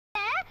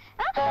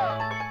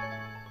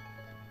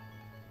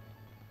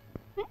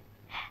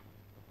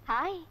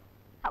Hi,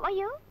 how are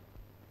you?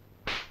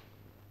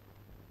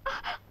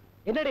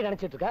 என்னடி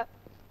நினைச்சிட்டு இருக்க?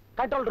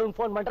 கண்ட்ரோல் ரூம்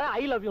போன் பண்ற,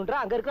 ஐ லவ் யூன்ற,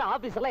 அங்க இருக்கிற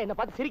ஆபீசர்லாம் என்ன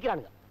பார்த்து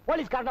சிரிக்கிறானுங்க.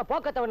 போலீஸ்காரனா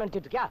போக்கத்தவன்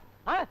நினைச்சிட்டு இருக்கியா?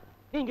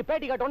 நீங்க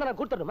பேட்டி காட்டோன்னு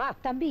நான் கொடுத்துடணுமா?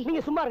 தம்பி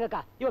நீங்க சும்மா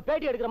இருங்கக்கா. இவ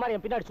பேட்டி எடுக்கிற மாதிரி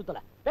என் பின்னாடி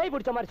சுத்தல, பேய்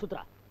பிடிச்ச மாதிரி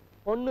சுத்துறா.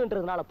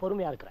 ஒண்ணுன்றதுனால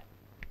பொறுமையா இருக்கிறேன்.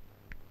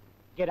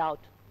 Get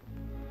out.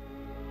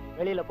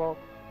 வெளியில போ.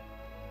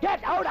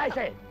 கெட் அவுட் ஐ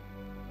சே.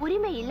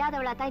 உரிமை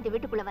இல்லாதவளா தான் இந்த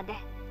வீட்டுக்குள்ள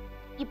வந்தேன்.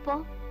 இப்போ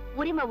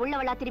உரிமை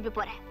உள்ளவளா திருப்பி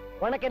போறேன்.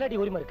 உனக்கு என்னடி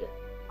உரிமை இருக்கு?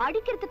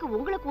 அடிக்கிறதுக்கு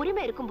உங்களுக்கு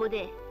உரிமை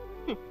இருக்கும்போது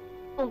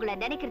உங்களை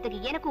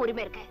நினைக்கிறதுக்கு எனக்கு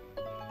உரிமை இருக்கு.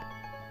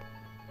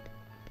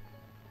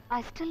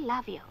 I still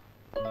love you.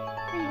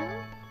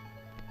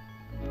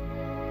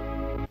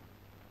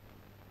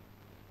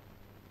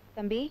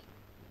 தம்பி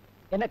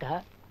என்னக்கா?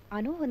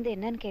 அனு வந்து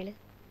என்னன்னு கேளு.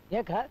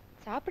 ஏக்கா?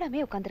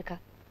 சாப்பிடாமே உட்கார்ந்திருக்கா.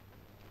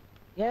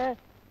 ஏன்?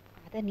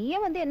 அத நீயே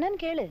வந்து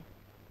என்னன்னு கேளு.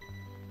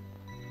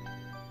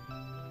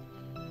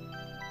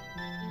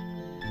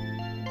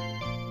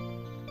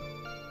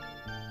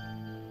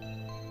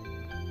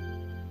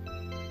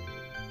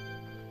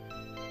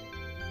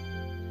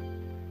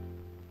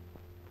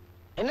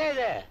 என்ன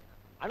இது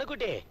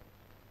அணுக்குட்டி,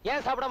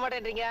 ஏன் சாப்பிட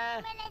மாட்டேன்றீங்க?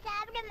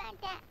 சாப்பிட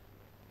மாட்டேன்.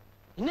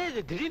 என்ன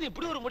இது திடீர்னு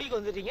இப்படி ஒரு முடிக்கு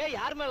வந்துட்டீங்க?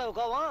 யார் மேல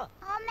கோவம்?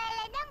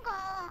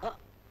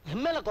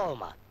 என் மேல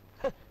கோவமா?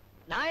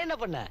 நான் என்ன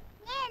பண்ண?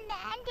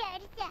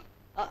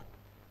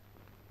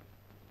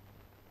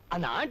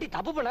 அந்த ஆண்டி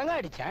தப்பு பண்ணாங்க,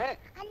 அடிச்சேன்.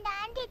 அந்த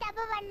ஆண்டி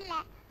தப்பு பண்ணல,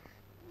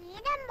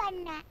 நீதான்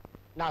பண்ண.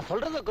 நான்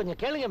சொல்றத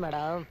கொஞ்சம் கேளுங்க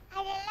மேடம்.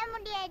 அதெல்லாம்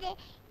முடியாது.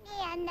 நீ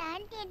அந்த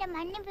ஆண்டியிட்ட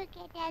மன்னிப்பு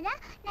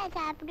கேட்டாதான் நான்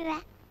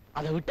சாப்பிடுவேன்.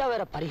 அதை விட்டா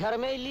வேற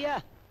பரிகாரமே இல்லையா?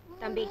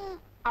 தம்பி,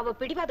 அவ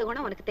பிடிவாத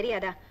குணம் உனக்கு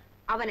தெரியாதா?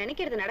 அவ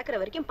நினைக்கிறது நடக்கிற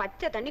வரைக்கும்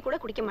பச்சை தண்ணி கூட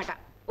குடிக்க மாட்டா.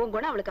 உன்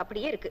குணம் அவளுக்கு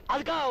அப்படியே இருக்கு.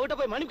 அதுக்காக அவட்ட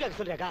போய் மன்னிப்பு கேட்க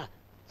சொல்றியாக்கா?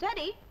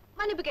 சரி,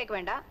 மன்னிப்பு கேட்க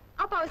வேண்டாம்.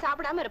 அப்ப அவ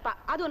சாப்பிடாம இருப்பா.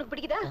 அது உனக்கு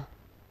பிடிக்குதா?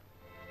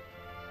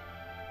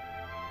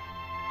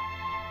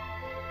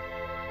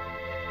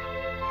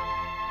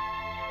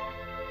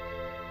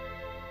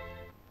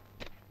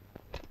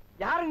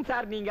 யாருங்க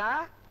சார் நீங்க?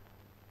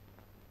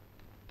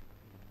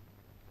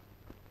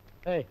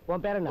 ஏய்,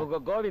 உன் பேர் என்ன? உங்க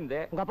கோவிந்த்.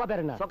 உங்க அப்பா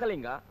பேர் என்ன?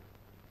 சொக்கலிங்க.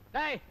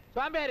 டேய்,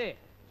 சுவாம்பேரு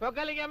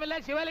சொக்கலிங்கம் இல்ல,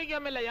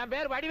 சிவலிங்கம் இல்ல, என்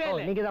பேர்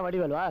வடிவேலு. நீங்க தான்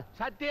வடிவேலுவா?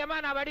 சத்தியமா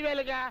நான்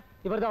வடிவேலுங்க.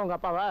 இவர்தான் உங்க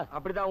அப்பாவா?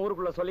 அப்படிதான்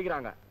ஊருக்குள்ள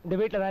சொல்லிக்கிறாங்க. இந்த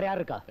வீட்டுல வேற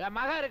யாரு இருக்கா? என்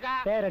மகன் இருக்கா.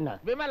 பேர் என்ன?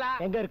 விமலா.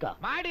 எங்க இருக்கா?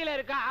 மாடியில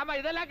இருக்கா. ஆமா,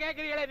 இதெல்லாம்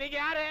கேக்குறீங்களே, நீங்க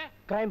யாரு?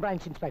 Crime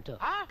branch inspector.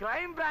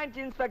 Crime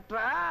branch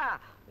இன்ஸ்பெக்டரா?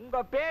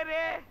 உங்க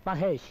பேரு?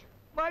 மகேஷ்.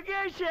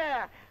 மகேஷ்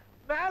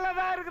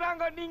மேலதான்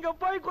இருக்கிறாங்க. நீங்க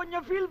போய்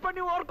கொஞ்சம் ஃபீல்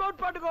பண்ணி ஒர்க்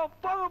அவுட் பண்ணுங்க.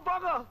 போங்க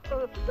போங்க.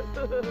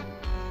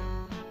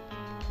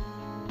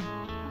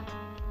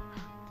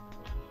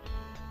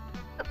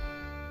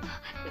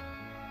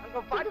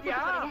 பாத்தியா,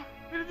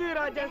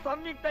 விஜயராஜா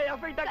சம்யுக்தா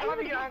எஃபெக்ட்டா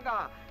காமிக்கிறாங்க.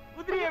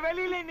 குதிரைய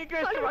வெளியில நிக்க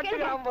வச்சு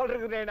வச்சுக்கிறான் போல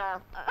இருக்குறேனா.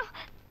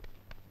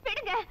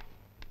 விடுங்க.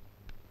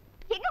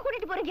 எங்க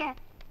கூட்டிட்டு போறீங்க?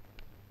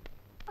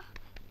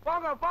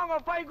 போங்க போங்க,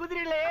 போய்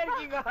குதிரையில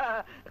ஏறிக்கீங்க.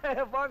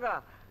 போங்க.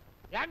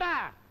 ஏண்டா,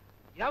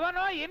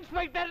 எவனோ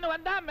இன்ஸ்பெக்டர்னு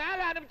வந்தா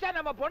மேல அனுப்பிச்சா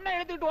நம்ம பொண்ணை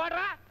எடுத்துட்டு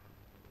ஓடுறான்.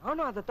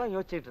 நானும் அதைத்தான்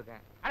யோசிச்சுட்டு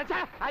இருக்கேன்.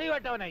 அடச்சா,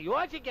 அறிவட்டவனை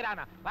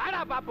யோசிக்கிறானா?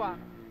 வாடா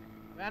பாப்போம்.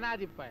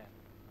 வேணாதிப்ப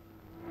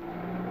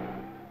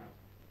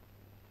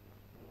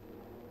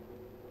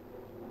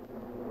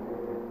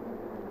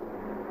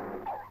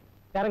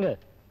இறங்கு.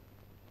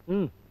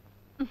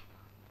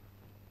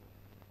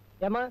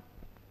 ஏமா,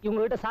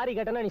 இவங்க கிட்ட சாரி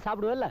கேட்டனா நீ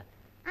சாப்பிடுவல்ல?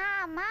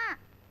 ஆமா.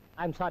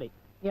 ஐ அம் சாரி.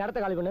 நீ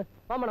அடுத்த காலி பண்ணு.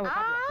 வாமா நம்ம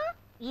சாப்பிடலாம்.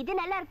 இது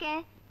நல்லா இருக்கே.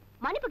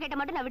 மன்னிப்பு கேட்ட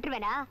மட்டும் நான்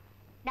விட்டுருவேனா?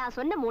 நான்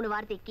சொன்ன 3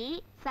 வார்த்தைக்கு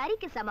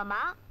சரிக்கு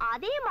சமமா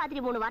அதே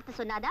மாதிரி 3 வார்த்தை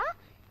சொன்னாதான்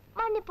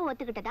மன்னிப்பு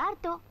ஒத்துக்கிட்டதா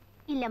அர்த்தம்.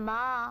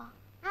 இல்லம்மா?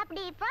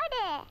 அப்படி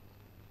போடு.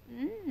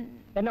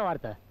 என்ன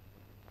வார்த்தை?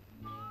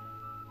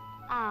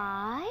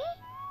 I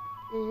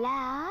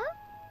love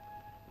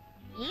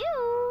you.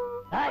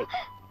 Hi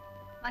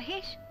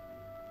Mahesh,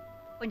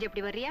 கொஞ்சம்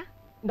இப்படி வர்றியா?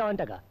 இந்த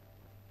வந்துட்டக்கா.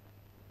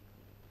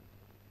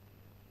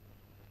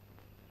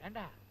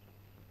 ஏண்டா,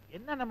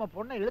 என்ன நம்ம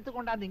பொண்ணை இழுத்து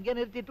கொண்டாந்து இங்க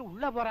நிறுத்திட்டு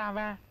உள்ள போறான்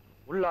அவன்?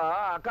 உள்ள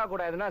அக்கா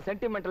கூட எதுனா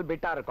சென்டிமெண்டல்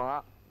பிட்டா இருக்கும்.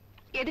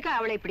 எதுக்கா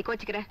அவளை இப்படி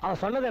கோச்சிக்கிற? அவ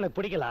சொன்னது எனக்கு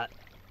பிடிக்கல.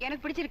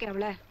 எனக்கு பிடிச்சிருக்கேன்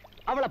அவளை.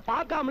 அவளை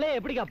பார்க்காமலே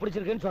எப்படிக்கா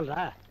பிடிச்சிருக்குன்னு சொல்ற?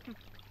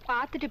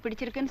 பார்த்துட்டு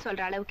பிடிச்சிருக்குன்னு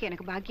சொல்ற அளவுக்கு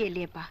எனக்கு பாக்கியம்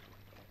இல்லையப்பா.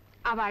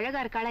 அவ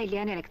அழகா இருக்காளா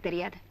இல்லையான்னு எனக்கு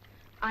தெரியாது.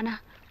 ஆனா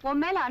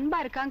உன் மேல அன்பா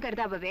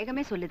இருக்காங்கிறது அவ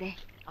வேகமே சொல்லுதே.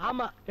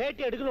 ஆமா,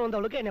 பேட்டி எடுக்கணும்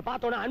வந்தவளுக்கு என்ன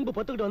பார்த்தோன்னே அன்பு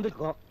பொத்துக்கிட்டு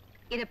வந்துருக்கோம்.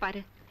 இத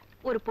பாரு,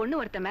 ஒரு பொண்ணு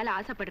ஒருத்த மேல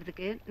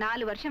ஆசைப்படுறதுக்கு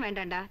 4 வருஷம்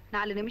வேண்டாண்டா,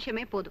 4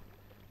 நிமிஷமே போதும்.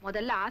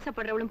 முதல்ல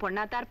ஆசைப்படுறவளும்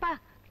பொண்ணாத்தான் இருப்பா,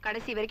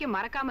 கடைசி வரைக்கும்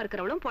மறக்காம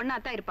இருக்கிறவளும்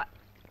பொண்ணாத்தான் இருப்பா.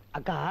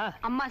 அக்கா,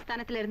 அம்மா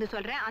ஸ்தானத்துல இருந்து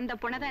சொல்றேன், அந்த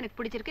பொண்ணதான் எனக்கு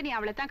பிடிச்சிருக்கு. நீ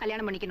அவளை தான்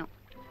கல்யாணம் பண்ணிக்கணும்.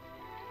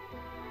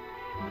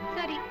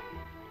 சரி,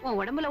 உன்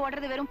உடம்புல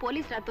ஓடுறது வெறும்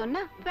போலீஸ்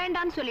ராத்தோன்னா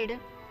வேண்டான்னு சொல்லிடு.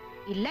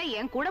 இல்ல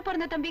என் கூட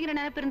பிறந்த தம்பிங்கிற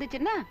நினைப்பு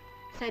இருந்துச்சுன்னா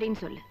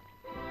சரின்னு சொல்லு.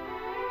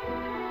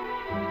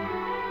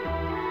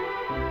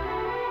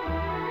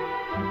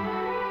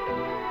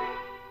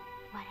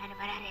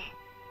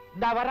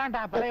 இந்த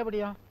வரான்டா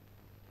பழையபடியும்.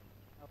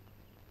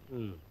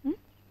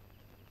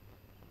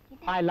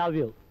 I love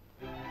you.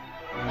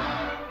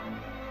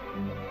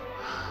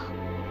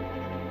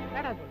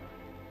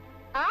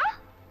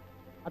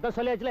 அதான்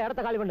சொல்லியாச்சுல,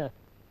 இடத்த காலி பண்ணு.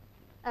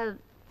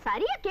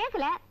 சரியா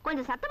கேக்கல,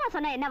 கொஞ்சம் சத்தமா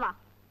சொன்னா என்னவா?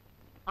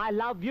 I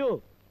love you.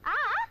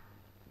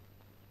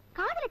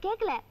 காதுல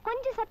கேக்கல,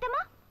 கொஞ்சம்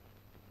சத்தமா.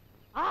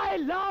 I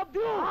love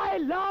you. I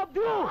love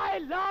you. I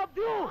love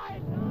you.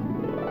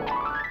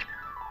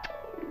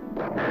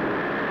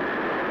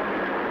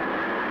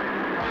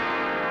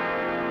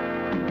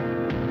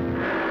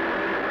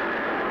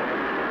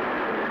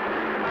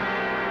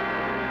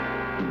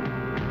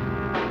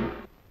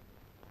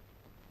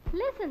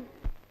 Listen.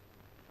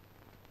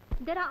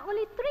 There are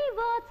only 3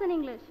 words in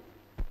English.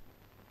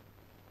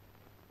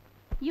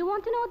 You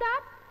want to know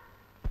that?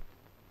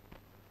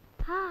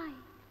 I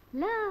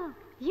love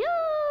you.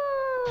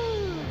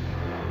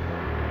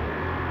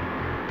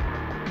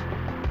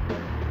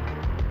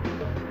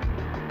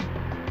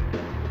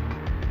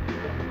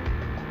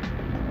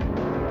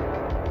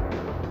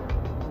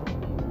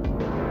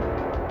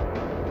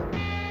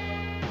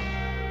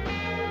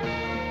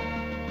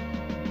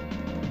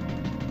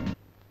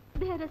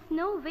 There is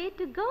no way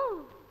to go.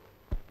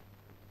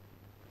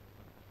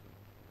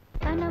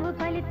 கனவு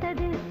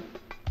பலித்தது,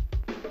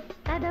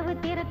 கதவு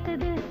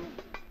திறக்குது,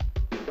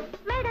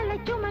 மெடலை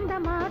சுமந்த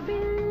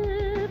மார்பில்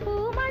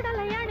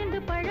பூமடலை அணிந்து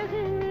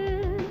பழகு,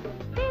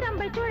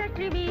 திரம்பை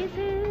சுழற்றி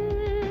வீசு,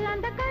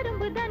 அந்த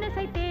கரும்பு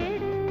தனுசை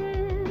தேடு.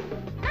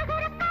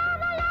 நகர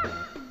காவலா,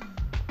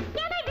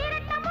 என்னை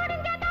விரட்ட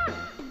முடிஞ்சதா?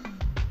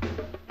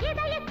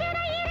 இதய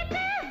சிறை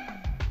இருக்கு,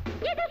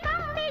 இது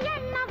கம்பி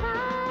என்னவா?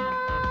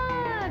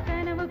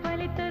 கனவு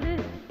பலித்தது,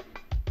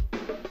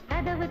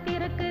 கதவு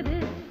திறக்குது,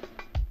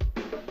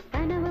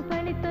 கனவு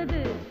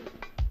பலித்தது,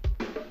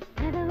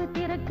 கதவு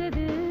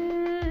திறக்குது.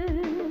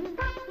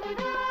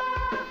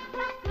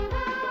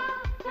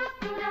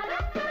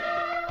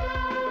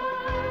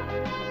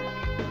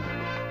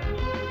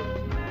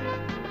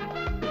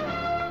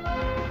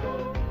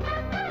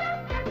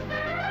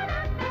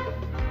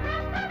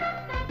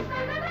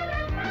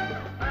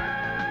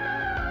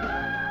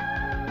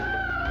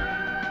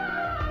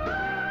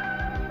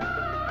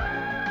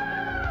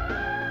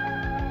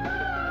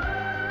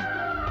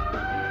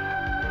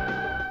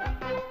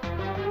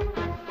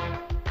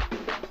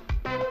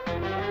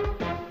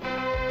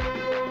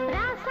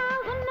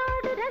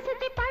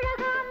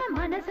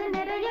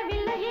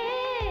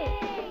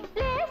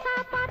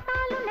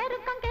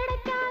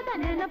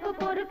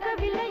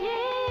 பொறுக்கவில்லையே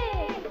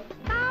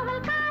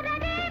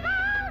காவல்காரனே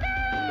வாங்க,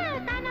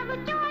 கனவு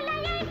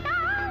சோலையை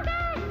தாங்க,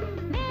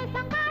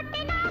 நேசம்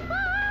காட்டினா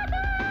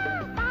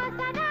போதும்,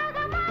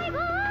 பாசராகமாய்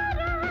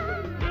ஊரும்.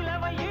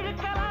 நிலவை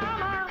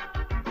இழுக்கலாமா,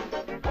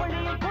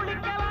 ஒளியில்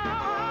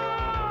குளிக்கலாமா,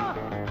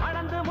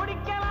 அளந்து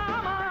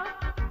முடிக்கலாமா,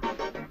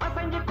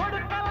 அசைஞ்சு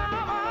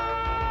கொடுக்கலாமா?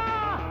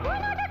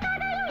 உனது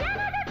கதையும்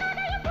எனது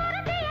கதையும்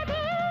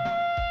பொருந்தியதே.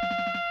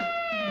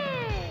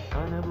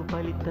 கனவு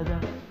பலித்ததா,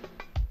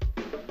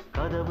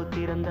 கதவு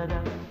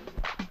திறந்ததா?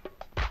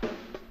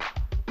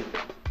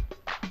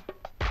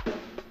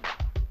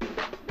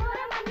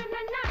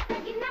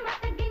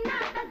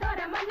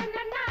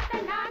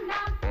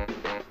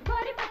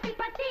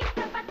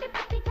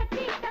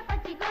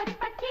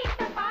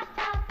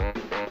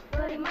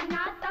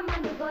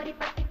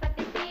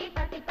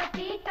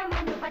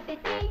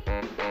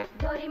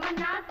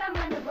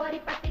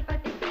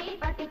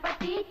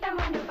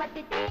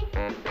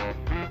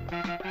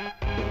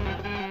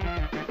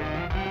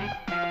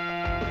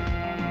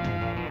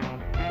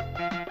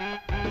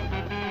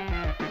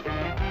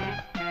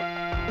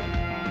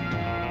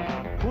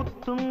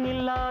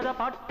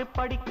 பாட்டு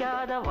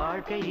படிக்காத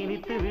வாழ்க்கை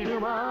இனித்து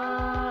விடுமா?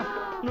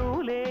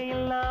 நூலே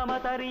இல்லாம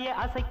தறிய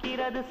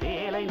அசைக்கிறது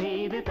சேலை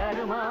மீது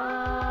தருமா?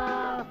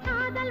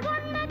 காதல்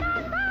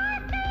ஒன்றுதான்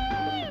வார்த்தை,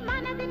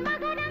 மனதின்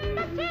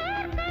மகரந்த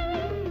சேர்க்கை,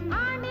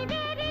 ஆணி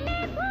வேரிலே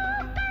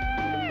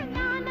பூக்கள்,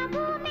 ஞான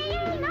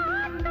பூமியில்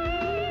நாட்டை.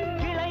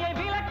 கிளையை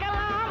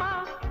விளக்கலாமா,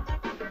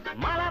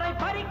 மலரை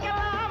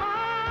பறிக்கலாமா,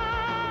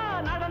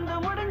 நடந்து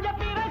முடிஞ்ச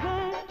பிறகு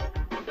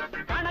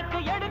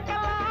கணக்கு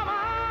எடுக்கலாமா?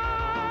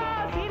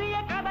 சிறிய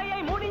கதையை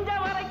முடிஞ்ச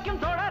வரைக்கும்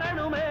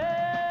தொடரணுமே.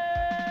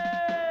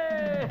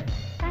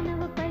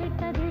 கனவு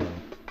பழித்தது,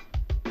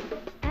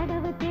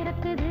 கதவு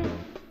திறக்குது,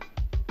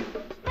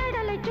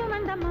 கடலை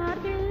சுமந்த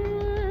மார்பில்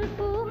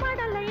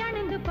பூமடலை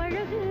அணிந்து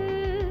பழகு,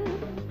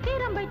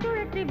 திரம்பை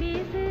சுழற்றி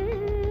வீசு,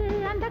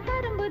 அந்த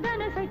கரும்பு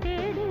தனுசை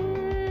தேடு.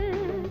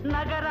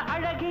 நகர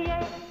அழகியே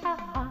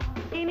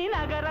இனி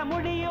நகர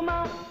முடியுமா?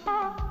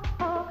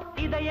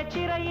 இதய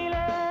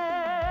சிறையிலே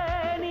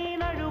நீ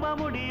நழுவ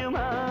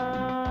முடியுமா?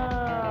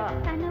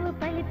 கனவு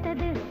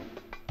பலித்தது,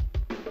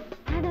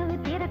 கதவு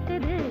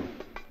திறக்குது.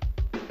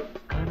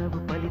 கனவு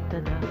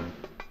பலித்ததா,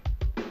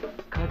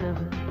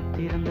 கதவு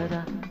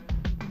திறந்ததா?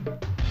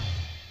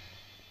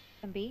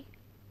 தம்பி,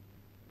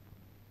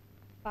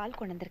 பால்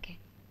கொண்டு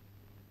வந்திருக்கேன்.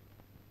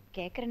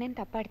 கேட்கறேன்னு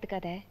தப்பா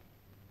எடுத்துக்காத.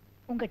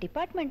 உங்க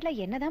டிபார்ட்மெண்ட்ல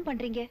என்னதான்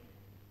பண்றீங்க?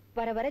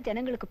 வர வர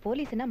ஜனங்களுக்கு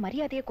போலீஸ்னா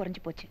மரியாதையே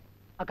குறைஞ்சு போச்சு.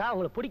 அக்கா,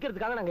 அவங்களை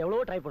பிடிக்கிறதுக்காக நாங்க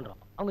எவ்வளவோ ட்ரை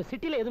பண்றோம். அவங்க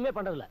சிட்டில எதுவுமே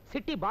பண்றதில்ல,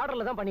 சிட்டி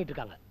பார்டர்ல தான் பண்ணிட்டு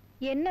இருக்காங்க.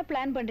 என்ன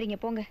பிளான் பண்றீங்க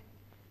போங்க.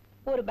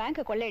 ஒரு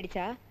பேங்கை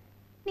கொள்ளையடிச்சா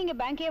நீங்க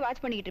பேங்கையே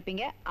வாட்ச் பண்ணிக்கிட்டு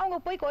இருப்பீங்க, அவங்க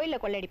போய் கோயில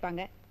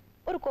கொள்ளையடிப்பாங்க.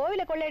 ஒரு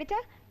கோவில கொள்ளையடிச்சா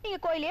நீங்க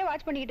கோயிலையே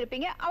வாட்ச் பண்ணிக்கிட்டு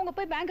இருப்பீங்க, அவங்க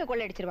போய் பேங்கை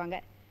கொள்ளையடிச்சிருவாங்க.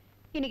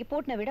 இன்னைக்கு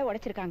பூட்டின வீட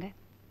உடைச்சிருக்காங்க.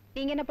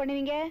 நீங்க என்ன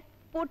பண்ணுவீங்க?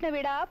 பூட்டின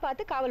வீடா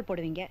பார்த்து காவல்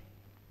போடுவீங்க.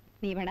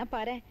 நீ வேணா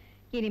பாரு,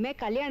 இனிமே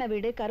கல்யாண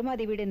வீடு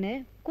கருமாதி வீடுன்னு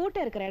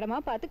கூட்டம் இருக்கிற இடமா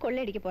பார்த்து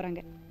கொள்ளையடிக்க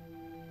போறாங்க.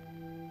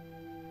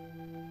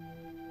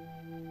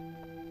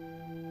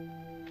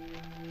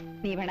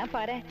 நீ வேணா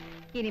பாரு,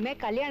 இனிமே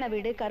கல்யாண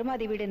வீடு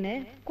கருமாதி வீடுன்னு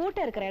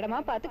கூட்டம் இருக்கிற இடமா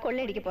பார்த்து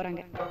கொள்ளையடிக்க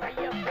போறாங்க.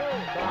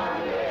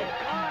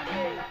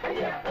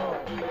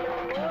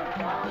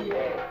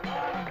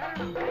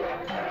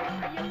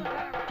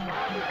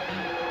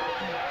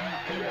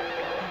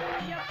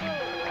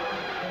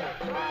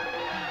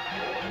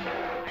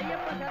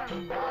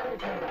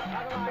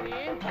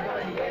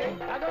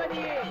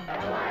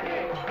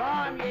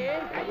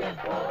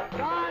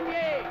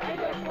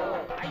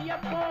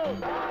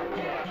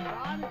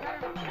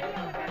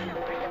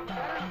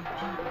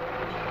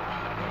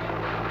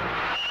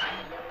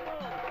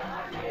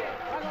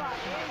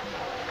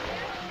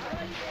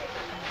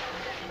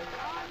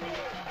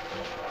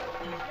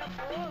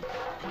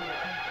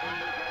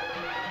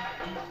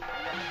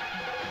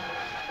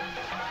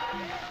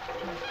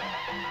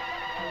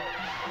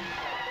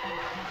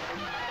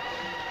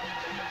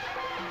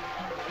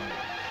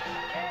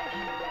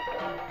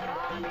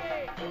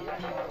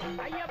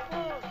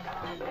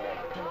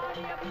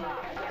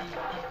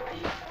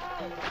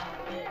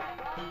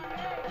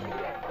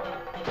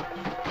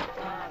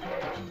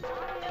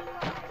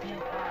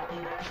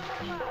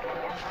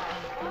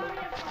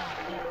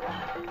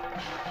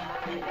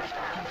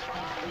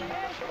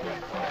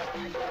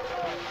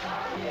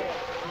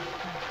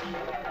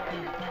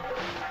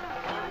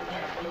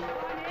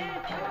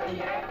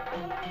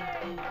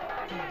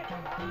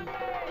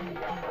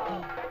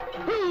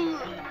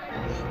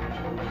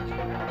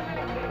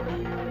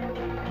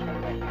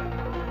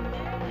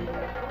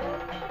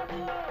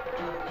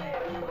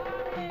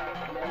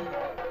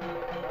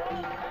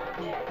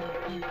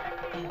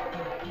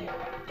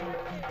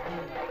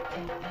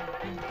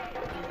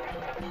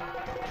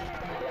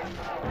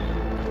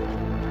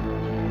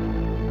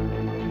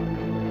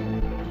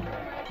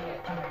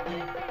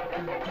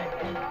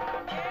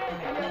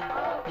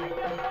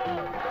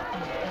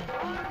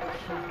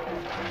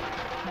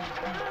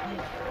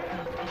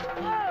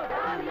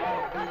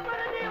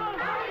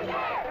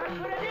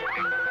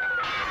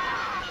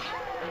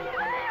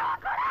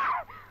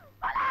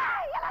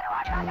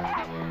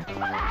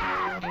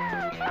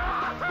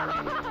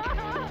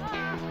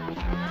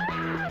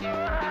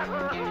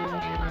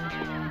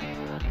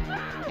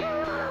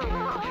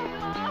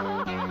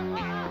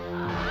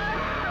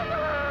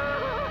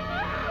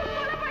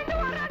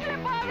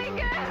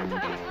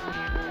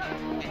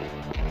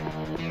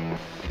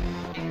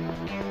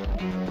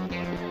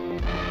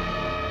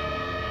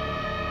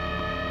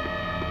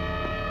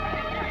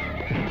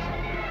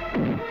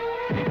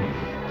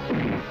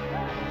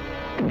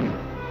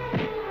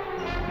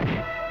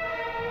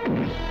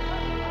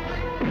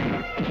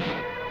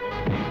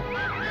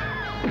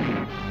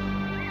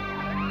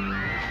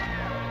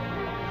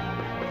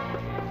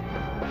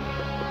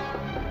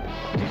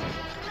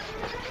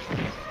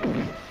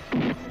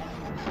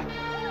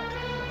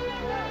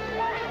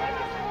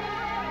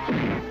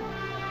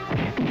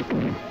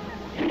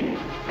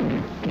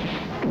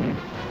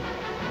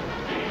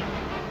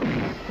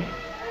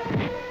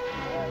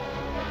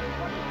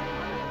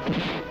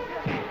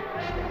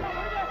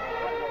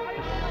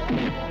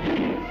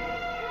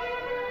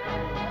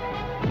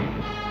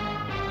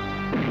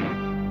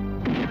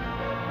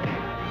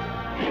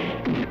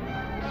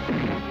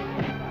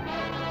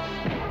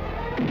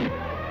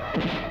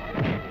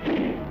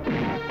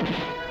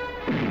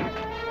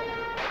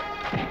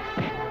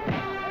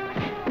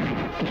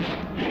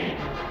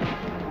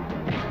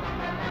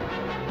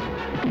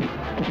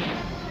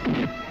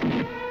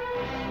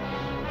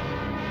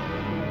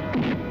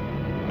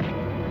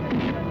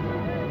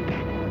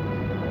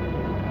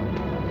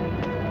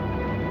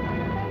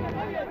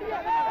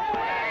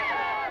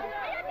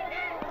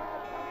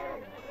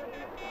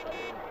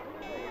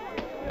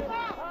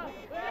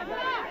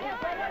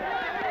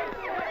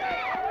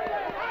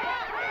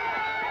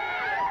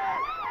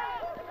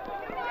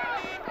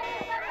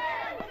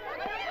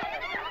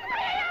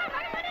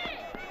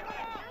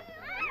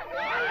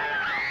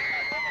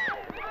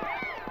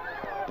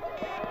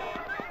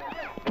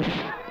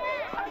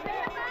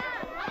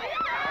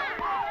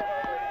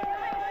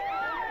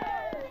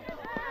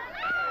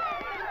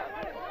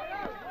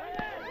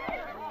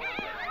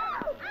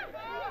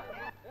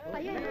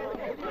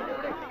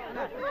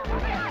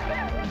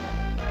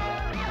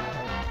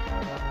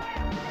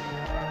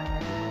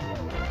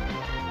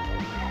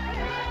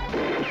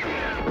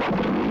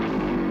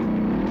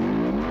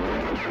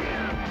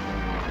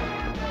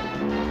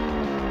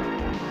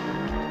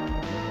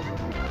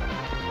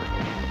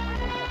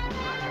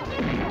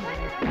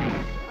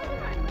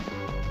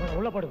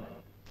 படுங்க.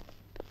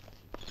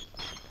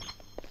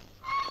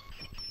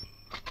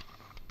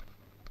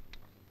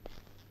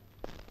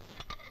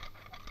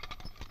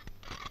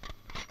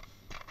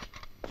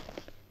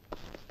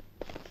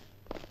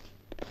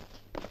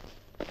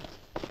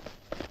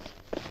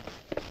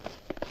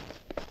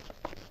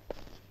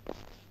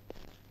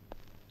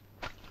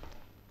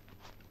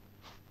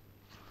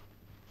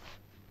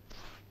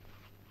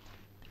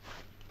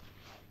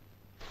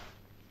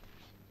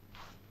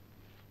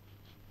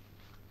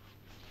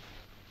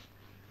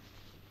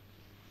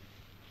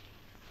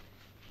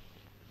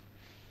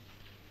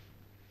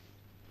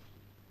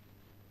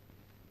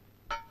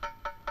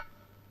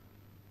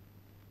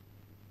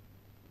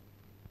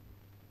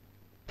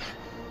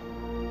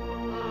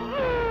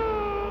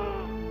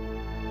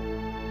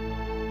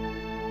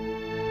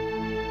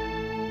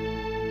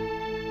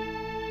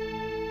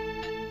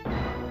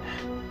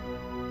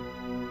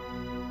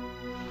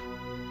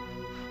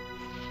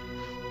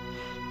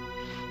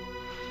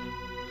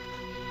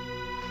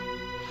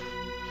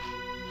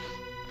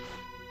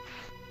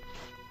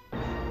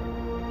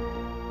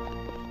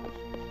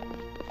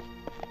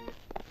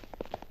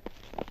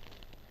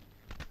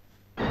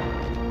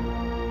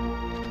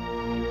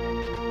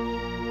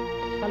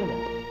 சொல்லுங்க.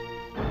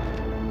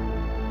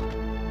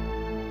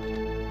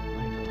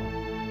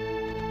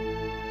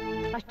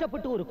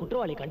 கஷ்டப்பட்டு ஒரு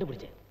குற்றவாளி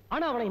கண்டுபிடிச்சேன்.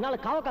 ஆனா அவனை என்னால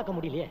காவ காக்க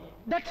முடியலையே.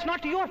 That's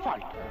not your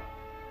fault.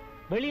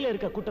 வெளியில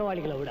இருக்க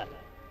குற்றவாளிகளை விட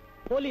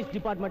போலீஸ்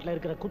டிபார்ட்மெண்ட்ல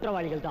இருக்கிற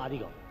குற்றவாளிகள் தான்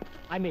அதிகம்.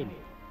 ஐ மீன்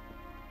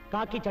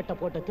காக்கி சட்டை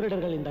போட்ட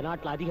திருடர்கள் இந்த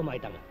நாட்டுல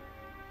அதிகமாயிட்டாங்க.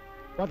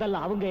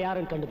 முதல்ல அவங்க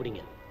யாருன்னு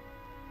கண்டுபிடிங்க.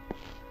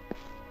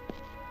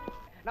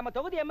 நம்ம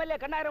தொகுதி எம்எல்ஏ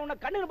கண்ணாயிரம் உன்ன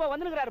கண்ணுக்கு போய்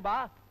வந்துருக்காருப்பா.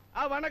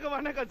 வணக்கம்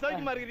வணக்கம்.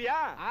 சௌக்கியமா இருக்கிறியா?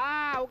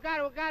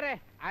 உட்காரு உட்காரு.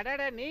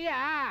 அடட நீயா?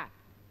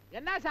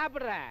 என்ன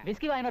சாப்பிடுற?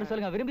 விஸ்கி வாங்கினாரு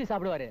சொல்லுங்க, விரும்பி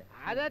சாப்பிடுவாரு.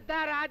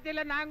 அதத்தான்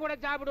ராத்திரில நான் கூட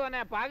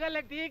சாப்பிடுவேனே.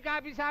 பகல்ல டீ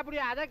காபி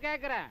சாப்பிடுயா? அத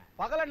கேக்குறேன்.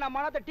 பகல நம்ம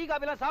மனத்தை டீ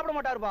காபி எல்லாம் சாப்பிட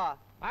மாட்டாருப்பா.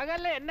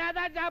 பகல்ல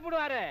என்னதான்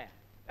சாப்பிடுவாரு?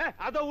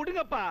 அத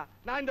விடுங்கப்பா.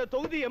 நான் இந்த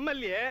தொகுதி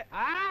எம்எல்ஏ.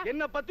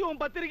 என்ன பத்தி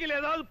உன் பத்திரிகையில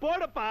ஏதாவது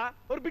போடப்பா.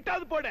 ஒரு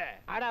பிட்டாவது போடு.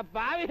 அட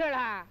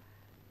பாவிகளா,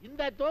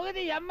 இந்த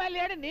தொகுதி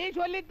எம்எல்ஏ நீ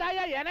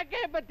சொல்லித்தாயா? எனக்கே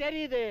இப்ப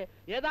தெரியுது.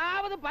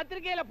 ஏதாவது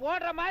பத்திரிகையில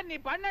போடுற மாதிரி நீ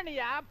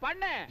பண்ணனியா?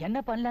 பண்ண என்ன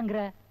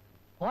பண்ணலங்கற?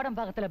 கோடம்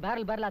பக்கத்துல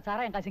பேரல் பேரலா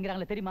சாராயம்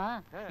காசிங்கறாங்களே தெரியுமா?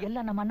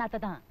 எல்லாம் நம்ம அண்ணாத்த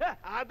தான்.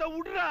 அத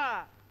விடுறா.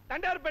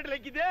 தண்டார்பேட்டையில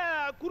இருக்குது,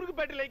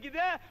 குறுக்குப்பேட்டையில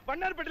இருக்குது,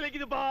 வண்ணார்பேட்டையில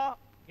இருக்குதுப்பா.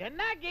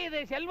 என்ன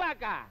கீது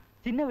செல்வாக்கா?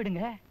 சின்ன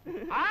வீடுங்க.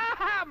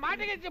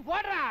 மாட்டிக்கிச்சு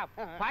போடுறா.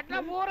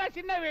 பட்டம் பூரா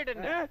சின்ன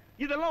வீடுன்னு.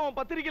 இதெல்லாம் உன்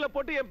பத்திரிகையில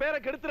போட்டு என் பேரை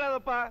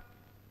கெடுத்துறாதப்பா.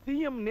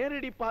 சிஎம்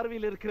நேரடி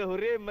பார்வையில் இருக்கிற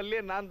ஒரே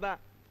எம்எல்ஏ நான் தான்.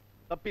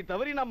 தப்பி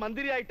தவறி நான்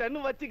மந்திரி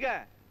ஆயிட்டேன்னு வச்சுக்க,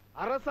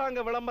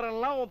 அரசாங்க விளம்பரம்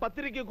எல்லாம் உன்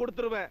பத்திரிக்கை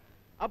கொடுத்துருவேன்.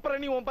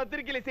 அப்புறம் நீ உன்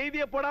பத்திரிக்கையில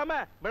செய்தியை போடாம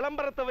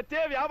விளம்பரத்தை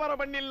வச்சே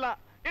வியாபாரம் பண்ணிடலாம்.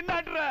 என்ன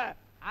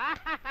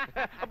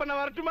அப்ப நான்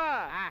வரட்டுமா?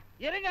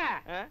 இருங்க,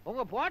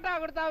 உங்க போட்டோ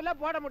கொடுத்தாவில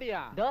போட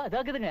முடியும்.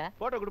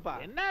 போட்டோ கொடுப்பா.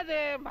 என்னது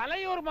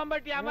மலையூர்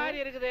மம்பட்டியா மாதிரி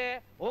இருக்குது?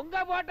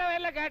 உங்க போட்டோ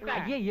எல்லாம்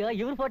கேட்டேன். ஐயோ,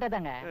 இவர் போட்டோ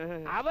தாங்க.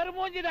 அவர்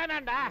மூஞ்சி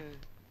தானாண்டா.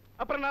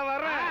 அப்புறம் நான்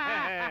வர்றேன்.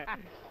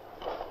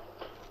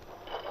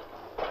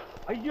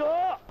 ஐயோ,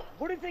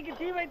 குடிசைக்கு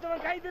தீ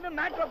வைத்தவன் கைதுன்னு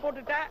மேட்ல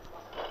போட்டுட்டேன்.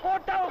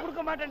 போட்டாவை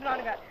கொடுக்க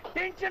மாட்டேன்றானுங்க.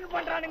 டென்ஷன்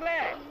பண்றானுங்களே.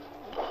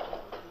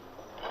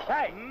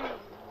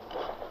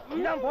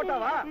 இதான்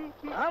போட்டாவா?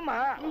 ஆமா,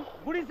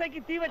 குடிசைக்கு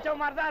தீ வச்ச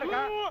மாதிரி தான்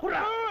இருக்கான்.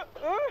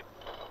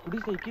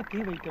 குடிசைக்கு தீ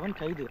வைத்தவன்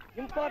கைது.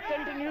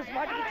 இம்பார்ட்டன்ட் நியூஸ்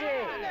மாட்டிக்கிச்சு.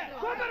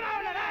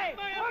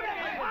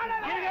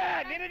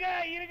 இருங்க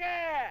இருங்க,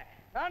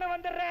 நானும்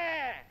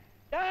வந்துடுறேன்.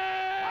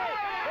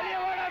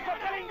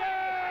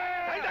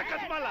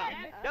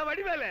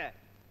 வடிவேலு,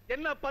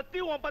 என்ன பத்தி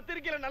உன்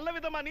பத்திரிகையில நல்ல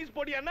விதமா நியூஸ்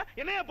போடியான்னா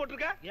என்னையா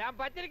போட்டிருக்க? என்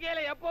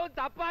பத்திரிகையில எப்பவும்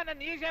தப்பான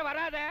நியூஸே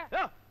வராத.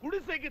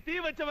 குடிசைக்கு தீ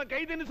வச்சவன்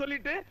கைதுன்னு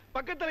சொல்லிட்டு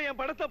பக்கத்துல என்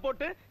படத்தை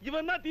போட்டு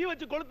இவன் தான் தீ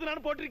வச்சு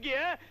கொளுத்துனான்னு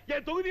போட்டிருக்கியே.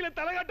 என் தொகுதியில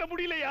தலைகாட்ட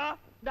முடியலையா?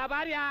 இந்த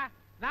பாரியா,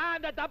 நான்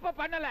அந்த தப்ப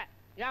பண்ணல.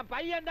 என்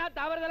பையன் தான்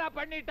தவறுதலா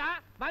பண்ணிட்டான்.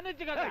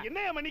 மன்னிச்சுக்க.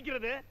 என்னையா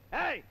மன்னிக்கிறது?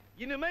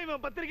 இனிமே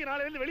இவன் பத்திரிகை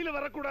நாளையில இருந்து வெளியில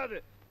வரக்கூடாது.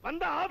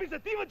 வந்த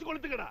ஆபீஸ தீ வச்சு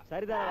கொளுத்துக்கடா.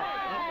 சரிதான்.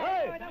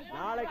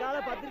 நாளை கால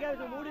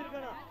பத்திரிகை மூடி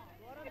இருக்கணும்.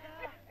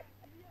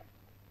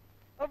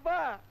 அப்பா,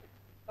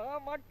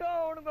 நான் மட்டும்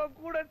உனக்கு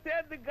கூட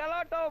சேர்ந்து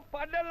கலாட்டம்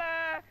பண்ணல.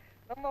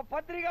 நம்ம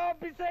பத்திரிகை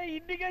ஆபீஸ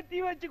இன்னைக்கே தீ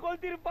வச்சு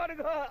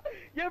கொளுத்திருப்பானுங்க.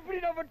 எப்படி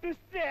நம்ம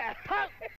ட்விஸ்ட்?